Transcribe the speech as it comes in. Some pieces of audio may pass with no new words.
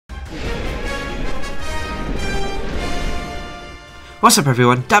What's up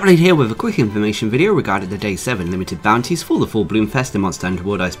everyone, Darcblade here with a quick information video regarding the Day 7 limited bounties for the Full Bloom Fest in Monster Hunter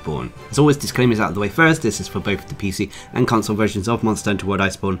World Iceborne. As always, disclaimers out of the way first, this is for both the PC and console versions of Monster Hunter World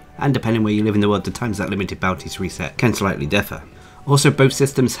Iceborne, and depending where you live in the world, the times that limited bounties reset can slightly differ. Also, both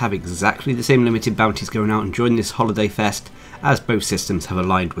systems have exactly the same limited bounties going out during this holiday fest, as both systems have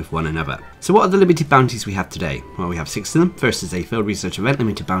aligned with one another. So what are the limited bounties we have today? Well, we have 6 of them. First is a field research event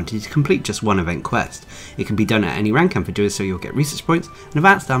limited bounty to complete just one event quest. It can be done at any rank, and for doing so you'll get research points, an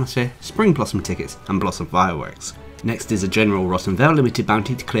advanced atmosphere, spring blossom tickets and blossom fireworks. Next is a general Rotten Vale limited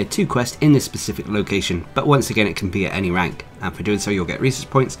bounty to clear 2 quests in this specific location, but once again it can be at any rank, and for doing so you'll get research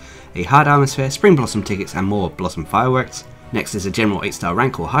points, a hard atmosphere, spring blossom tickets and more blossom fireworks. Next is a general 8-star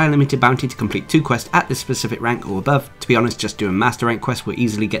rank or higher limited bounty to complete 2 quests at this specific rank or above. To be honest, just doing master rank quests will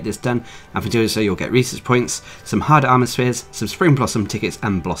easily get this done, and for doing so you'll get research points, some hard atmospheres, some spring blossom tickets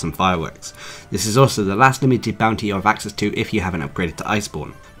and blossom fireworks. This is also the last limited bounty you have access to if you haven't upgraded to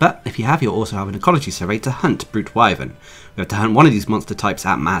Iceborne. But if you have, you'll also have an ecology survey to hunt Brute Wyvern. We have to hunt one of these monster types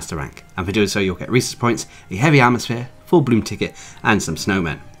at master rank, and for doing so you'll get research points, a heavy atmosphere, full bloom ticket and some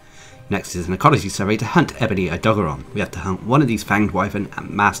snowmen. Next is an ecology survey to hunt Ebony Idogaron. We have to hunt one of these fanged wyvern at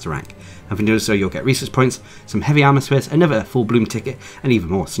master rank, and for doing so you'll get research points, some heavy atmospheres, another full bloom ticket and even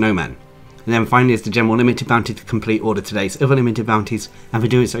more snowmen. And then finally is the general limited bounty to complete all of today's other limited bounties, and for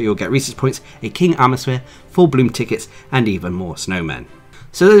doing so you'll get research points, a king atmosphere, full bloom tickets and even more snowmen.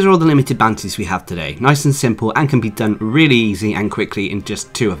 So those are all the limited bounties we have today, nice and simple and can be done really easy and quickly in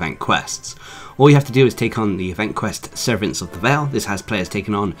just 2 event quests. All you have to do is take on the event quest Servants of the Vale. This has players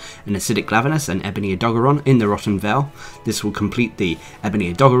taking on an Acidic Lavinus and Ebony Idogaron in the Rotten Vale. This will complete the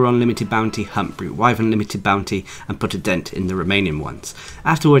Ebony Idogaron limited bounty, hunt Brute Wyvern limited bounty and put a dent in the remaining ones.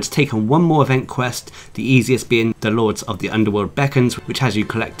 Afterwards take on one more event quest, the easiest being the Lords of the Underworld Beckons, which has you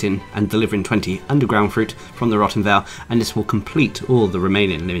collecting and delivering 20 underground fruit from the Rotten Vale, and this will complete all the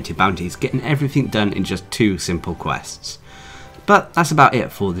remaining limited bounties, getting everything done in just 2 simple quests. But that's about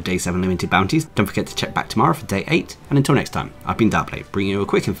it for the Day 7 limited bounties. Don't forget to check back tomorrow for Day 8, and until next time, I've been Darcblade, bringing you a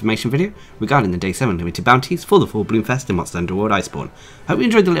quick information video regarding the Day 7 limited bounties for the Full Bloom Fest in Monster Hunter World Iceborne. Hope you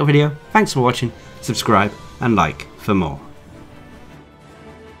enjoyed the little video, thanks for watching, subscribe and like for more.